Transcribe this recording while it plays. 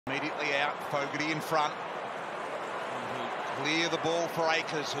Immediately out, Fogarty in front. Clear the ball for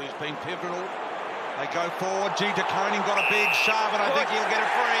Akers, who's been pivotal. They go forward. De Koning got a big shove, and I think he'll get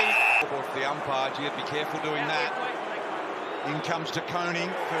a free. For the umpire, you'd be careful doing that. In comes to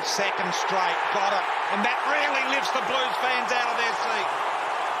Koning for a second straight. Got it. And that really lifts the Blues fans out of their seat.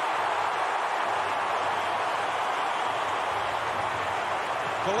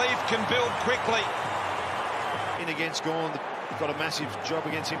 Belief can build quickly. In against Gawn, got a massive job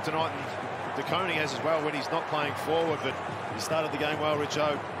against him tonight, and De Koning has as well when he's not playing forward, but he started the game well,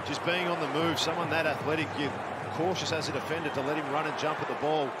 Richo. Just being on the move, someone that athletic, you're cautious as a defender to let him run and jump at the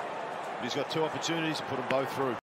ball. But he's got two opportunities to put them both through.